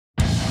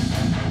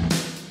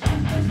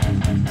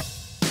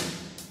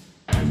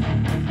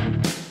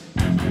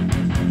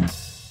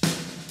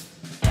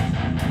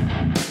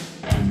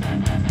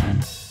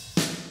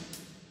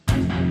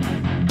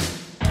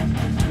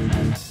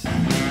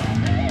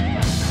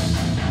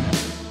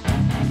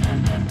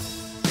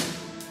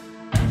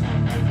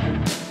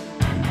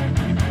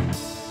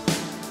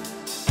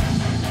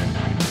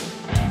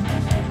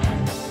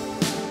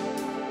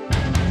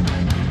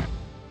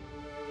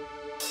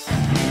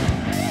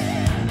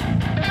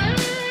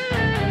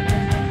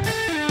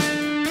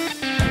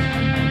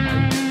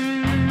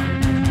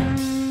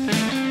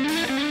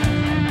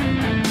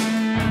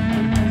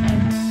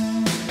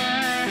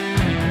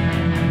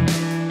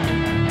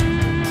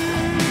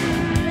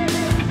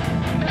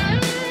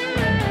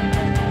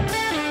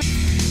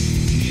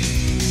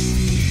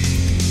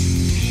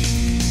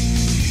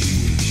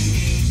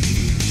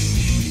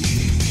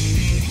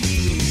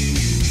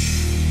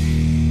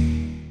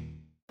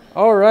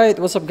Alright,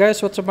 what's up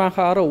guys? What's up mga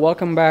kaaro?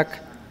 Welcome back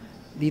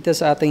dito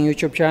sa ating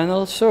YouTube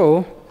channel.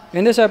 So,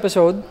 in this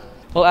episode,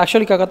 well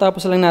actually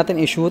kakatapos lang natin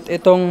i-shoot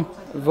itong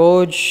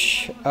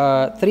Voge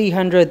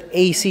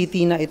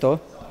 300ACT na ito.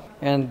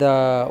 And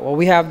what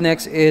we have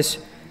next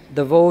is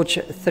the Voge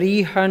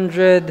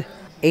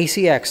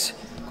 300ACX.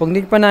 Kung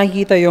hindi pa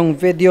nakikita yung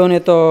video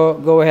nito,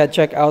 go ahead,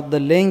 check out the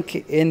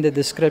link in the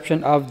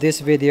description of this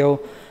video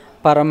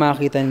para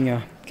makita nyo.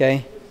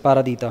 Okay?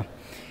 Para dito.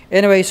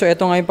 Anyway, so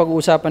ito nga yung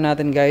pag-uusapan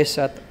natin guys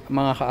at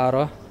mga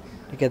kaaro.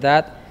 Look at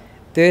that.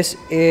 This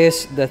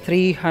is the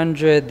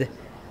 300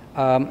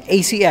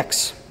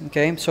 ACX.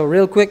 Okay, so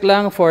real quick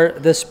lang for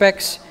the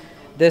specs.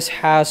 This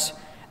has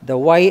the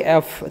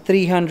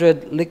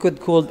YF300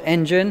 liquid-cooled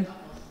engine.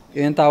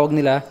 Yun yung tawag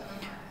nila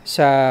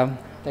sa...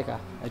 Teka,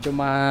 medyo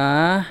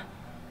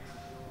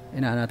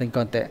inaan natin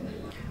konti.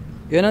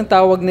 Yun ang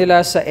tawag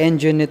nila sa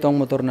engine nitong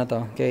motor na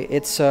to. Okay,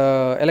 it's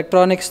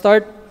electronic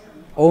start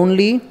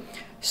only.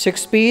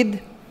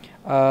 6-speed,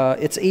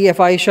 it's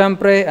EFI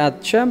syempre, at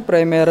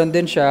syempre meron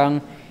din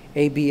siyang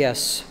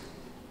ABS.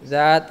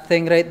 That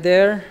thing right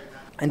there,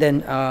 and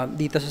then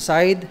dito sa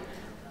side,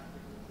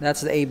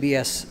 that's the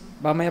ABS.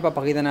 Mamaya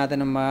papakita natin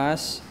ng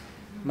mas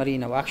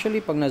marinaw. Actually,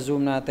 pag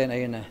na-zoom natin,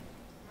 ayun na.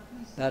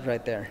 That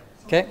right there.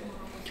 Okay?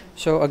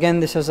 So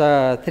again, this is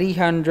a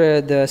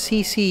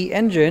 300cc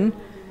engine.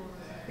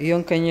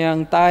 Yung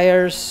kanyang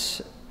tires,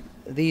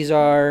 these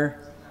are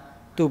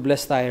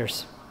tubeless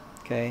tires.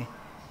 Okay?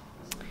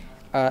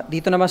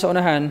 Dito naman sa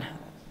unahan,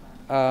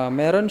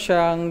 meron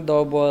siyang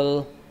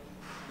double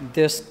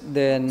disc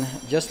din,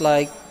 just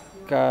like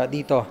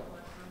dito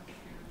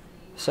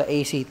sa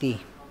ACT.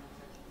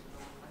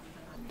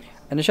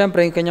 Ano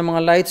syempre, yung kanyang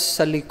mga lights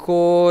sa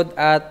likod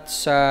at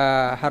sa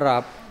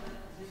harap,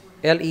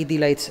 LED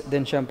lights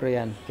din syempre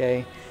yan.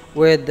 Okay?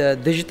 With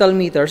digital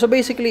meter. So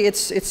basically,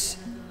 it's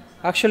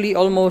actually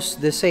almost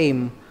the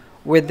same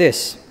with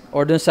this.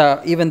 Or dun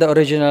sa, even the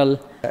original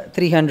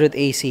 300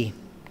 AC.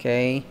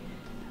 Okay?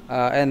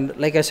 And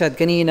like I said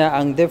kanina,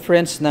 ang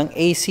difference ng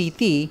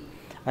ACT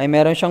ay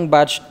meron siyang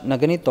badge na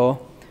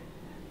ganito.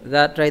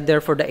 That right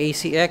there for the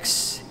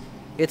ACX,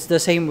 it's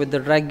the same with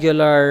the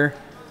regular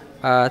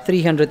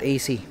 300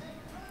 AC.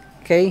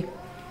 Okay?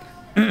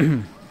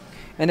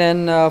 And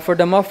then for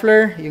the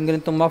muffler, yung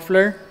ganitong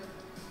muffler,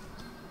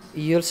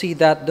 you'll see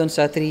that dun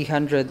sa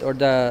 300 or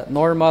the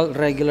normal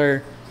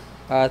regular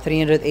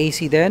 300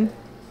 AC din.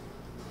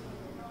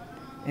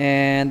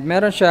 And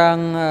meron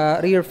siyang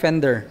rear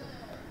fender.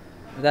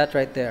 That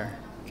right there.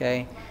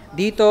 Okay.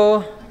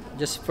 Dito,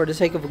 just for the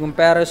sake of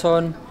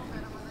comparison,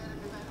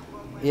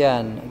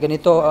 yan.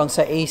 Ganito ang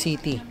sa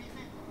ACT.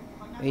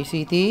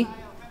 ACT.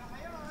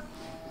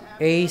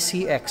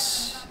 ACX.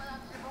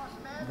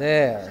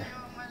 There.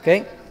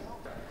 Okay.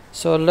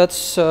 So,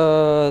 let's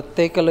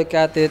take a look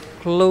at it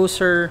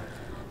closer.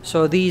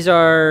 So, these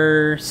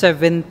are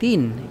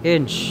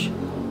 17-inch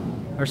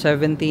or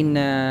 17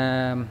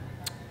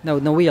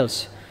 no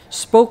wheels.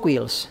 Spoke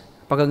wheels.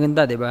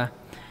 Pagaganda, di ba?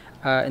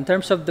 In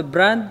terms of the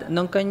brand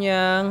ng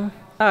kanyang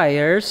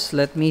tires,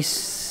 let me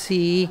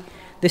see.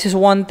 This is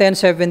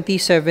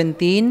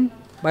 110/70/17,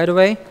 by the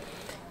way.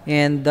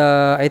 And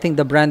I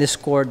think the brand is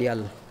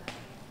Cordial.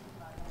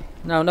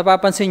 Now,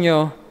 napapansin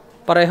nyo,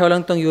 pareho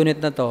lang tong unit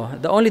na to.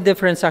 The only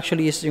difference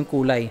actually is yung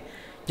kulay.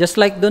 Just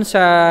like dun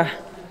sa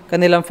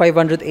kanilang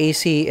 500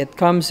 AC, it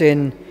comes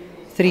in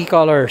 3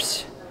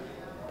 colors.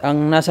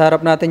 Ang nasa harap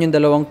natin yung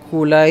dalawang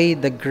kulay,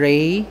 the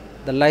gray,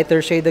 the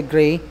lighter shade of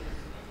gray.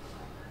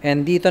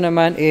 And dito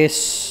naman is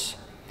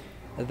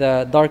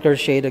the darker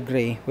shade of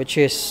gray, which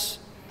is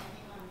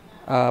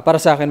para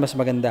sa akin mas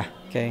maganda.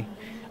 Okay?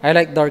 I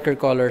like darker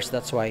colors,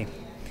 that's why.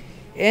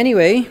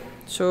 Anyway,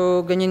 so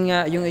ganyan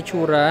nga yung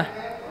itsura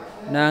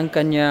ng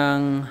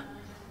kanyang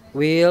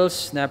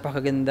wheels.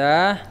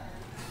 Napakaganda.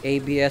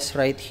 ABS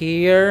right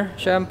here,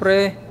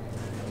 syempre.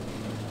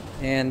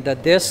 And the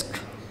disc,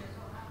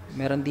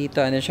 meron dito.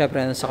 And then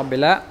syempre sa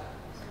kabila.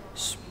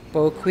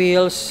 Spoke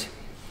wheels.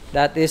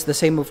 That is the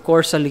same of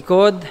course sa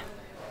likod.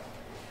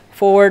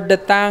 For the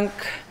tank,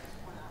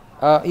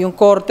 yung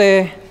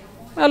korte,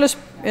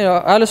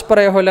 halos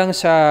pareho lang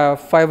sa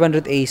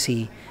 500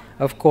 AC.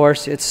 Of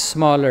course, it's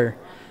smaller.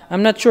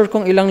 I'm not sure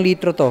kung ilang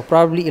litro to.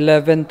 Probably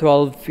 11,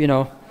 12,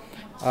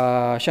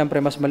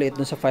 syempre mas maliit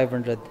dun sa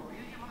 500.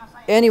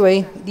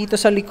 Anyway, dito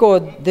sa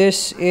likod,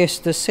 this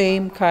is the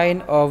same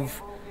kind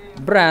of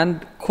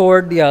brand,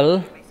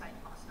 Cordial,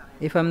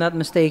 if I'm not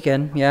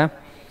mistaken, yeah.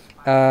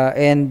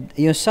 And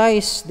yung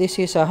size,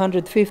 this is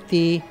 150,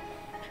 60,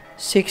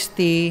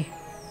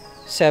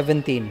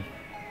 17.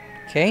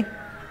 Okay?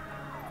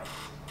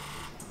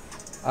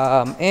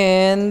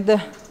 And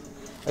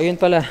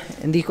ayun pala,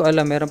 hindi ko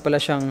alam, meron pala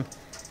siyang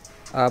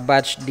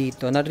badge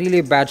dito. Not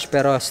really badge,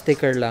 pero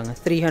sticker lang.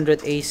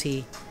 300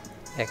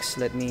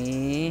 ACX. Let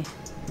me...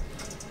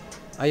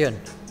 Ayun.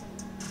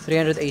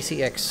 300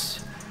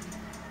 ACX.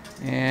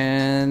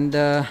 And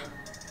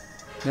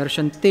meron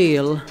siyang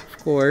tail, of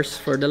course,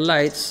 for the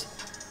lights.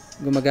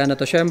 Gumagana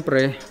to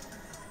syempre,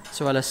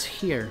 as well as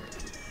here.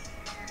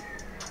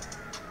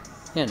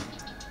 Yan.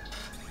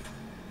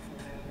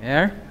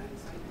 There.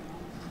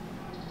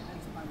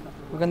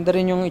 Maganda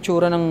rin yung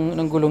itsura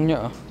ng gulong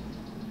niya. Oh.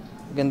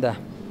 Maganda.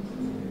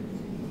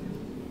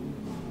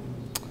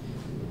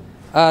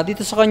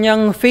 Dito sa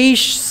kanyang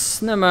face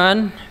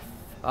naman,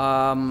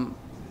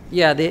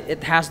 yeah,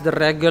 it has the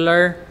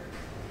regular,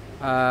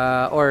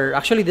 or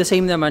actually the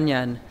same naman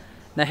yan,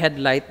 na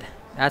headlight.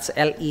 That's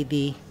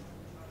LED.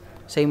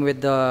 Same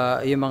with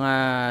yung mga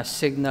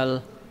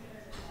signal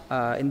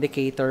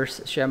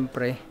indicators,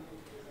 syempre.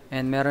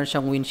 And meron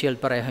siyang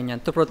windshield pareho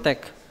niyan to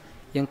protect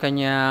yung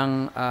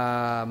kanyang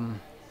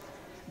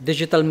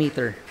digital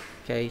meter.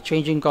 Okay,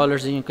 changing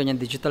colors din yung kanyang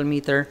digital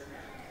meter.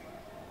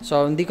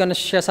 So hindi ko na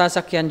siya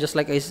sasakyan just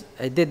like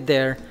I did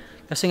there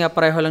kasi nga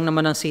pareho lang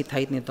naman ang seat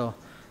height nito.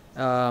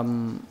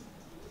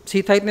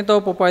 Seat height nito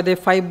po pwede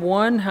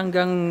 5'1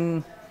 hanggang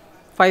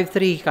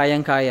 5'3,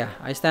 kayang-kaya.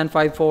 I stand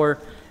 5'4,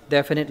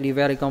 definitely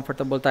very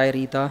comfortable tayo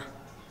rito.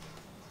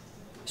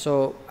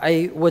 So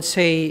I would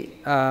say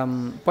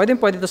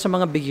pwede ito sa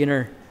mga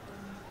beginner.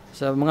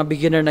 Sa mga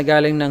beginner na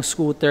galing ng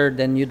scooter,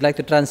 then you'd like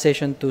to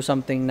transition to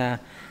something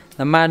na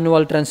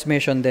manual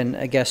transmission, then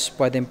I guess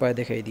pwede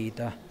kayo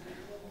dito.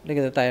 Look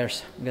at the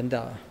tires.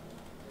 Ganda.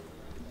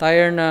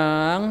 Tire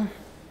ng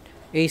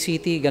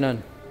ACT,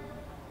 ganun.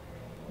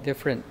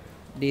 Different.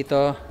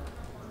 Dito.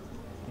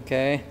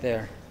 Okay,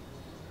 there.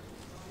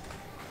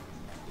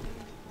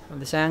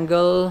 From this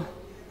angle,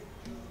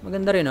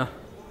 maganda rin, oh.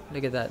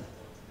 Look at that.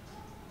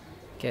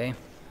 Okay.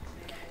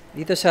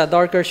 Dito sa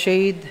darker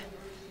shade,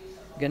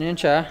 ganyan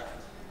siya.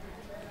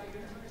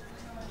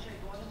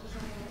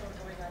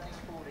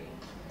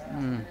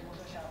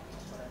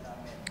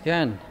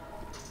 Yan.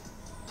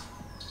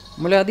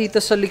 Mula dito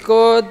sa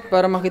likod,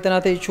 para makita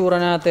natin itsura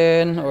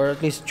natin, or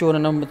at least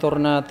itsura ng motor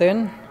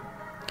natin.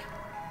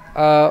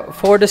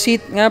 For the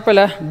seat nga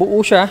pala, buo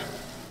siya.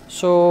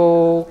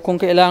 So, kung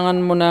kailangan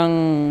mo ng,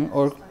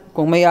 or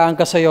kung may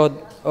aangkas sa'yo,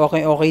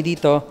 okay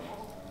dito,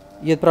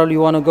 you'd probably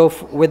wanna go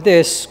with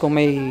this kung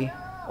may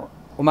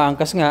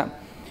umaangkas nga.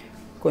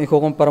 Kung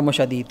ikukumpara mo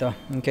siya dito.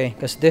 Okay?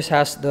 Because this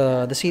has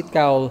the seat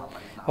cowl.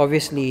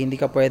 Obviously,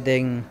 hindi ka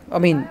pwedeng,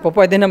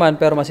 pwede naman,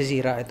 pero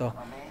masisira ito.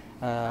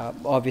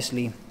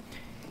 Obviously.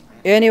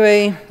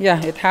 Anyway, yeah,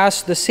 it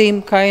has the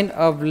same kind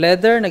of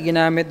leather na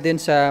ginamit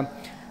din sa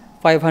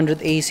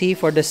 500AC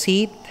for the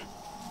seat.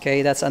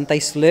 Okay, that's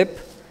anti-slip.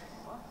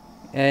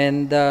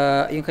 And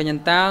yung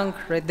kanyang tank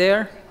right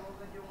there.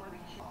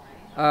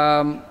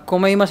 Kung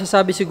may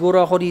masasabi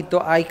siguro ako dito,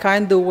 I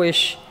kind of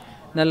wish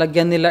na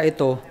lagyan nila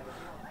ito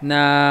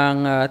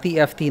ng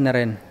TFT na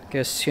rin.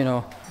 Because, you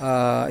know,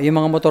 yung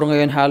mga motor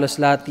ngayon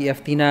halos lahat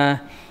TFT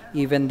na.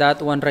 Even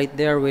that one right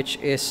there, which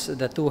is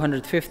the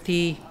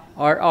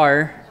 250RR,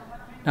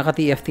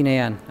 naka-TFT na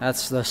yan.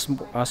 That's the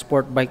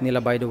sport bike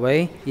nila, by the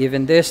way.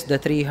 Even this, the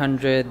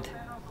 300.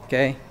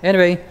 Okay.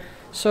 Anyway,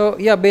 so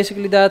yeah,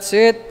 basically that's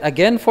it.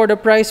 Again, for the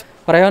price,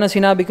 pareho na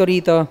sinabi ko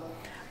rito,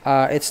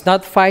 it's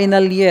not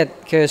final yet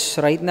because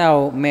right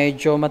now,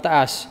 medyo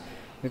mataas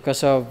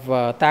because of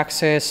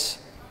taxes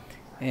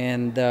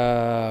and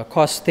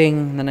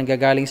costing na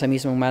nanggagaling sa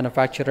mismong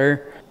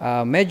manufacturer.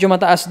 Medyo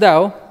mataas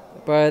daw,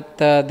 but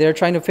they're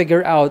trying to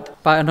figure out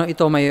paano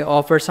ito may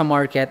offer sa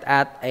market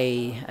at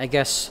a, I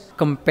guess,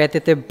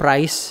 competitive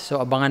price.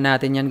 So abangan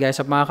natin yan, guys,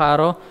 at mga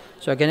Kaaro.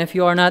 So again, if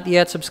you are not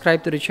yet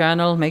subscribed to the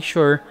channel, make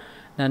sure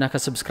na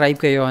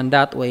nakasubscribe kayo, and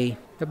that way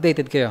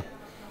updated kayo.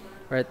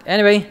 Right.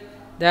 Anyway,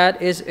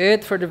 that is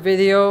it for the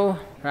video.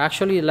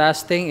 Actually,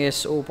 last thing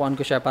is upuan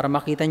ko siya para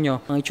makita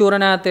nyo ang itsura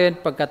natin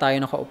pagka tayo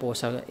nakaupo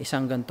sa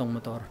isang gantong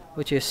motor,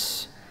 which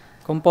is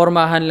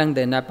kumpormahan lang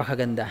din,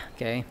 napakaganda.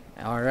 Okay?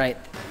 Alright.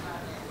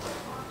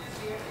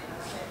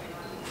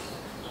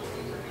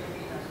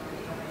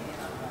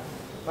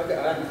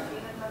 Magaan.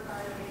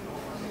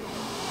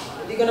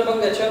 Hindi ko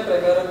nabanggit,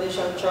 syempre, meron din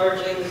siyang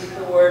charging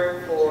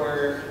port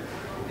for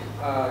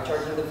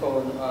charging the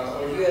phone,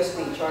 or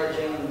USB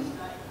charging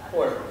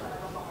port.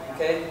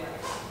 Okay?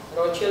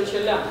 Pero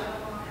chill lang.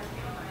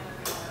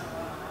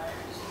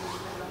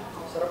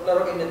 Sarap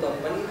laruin nito.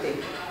 Maliit eh.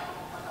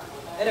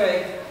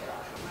 Anyway.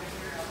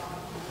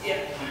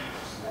 Yeah.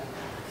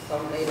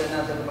 Thumbnail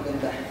natin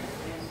maganda.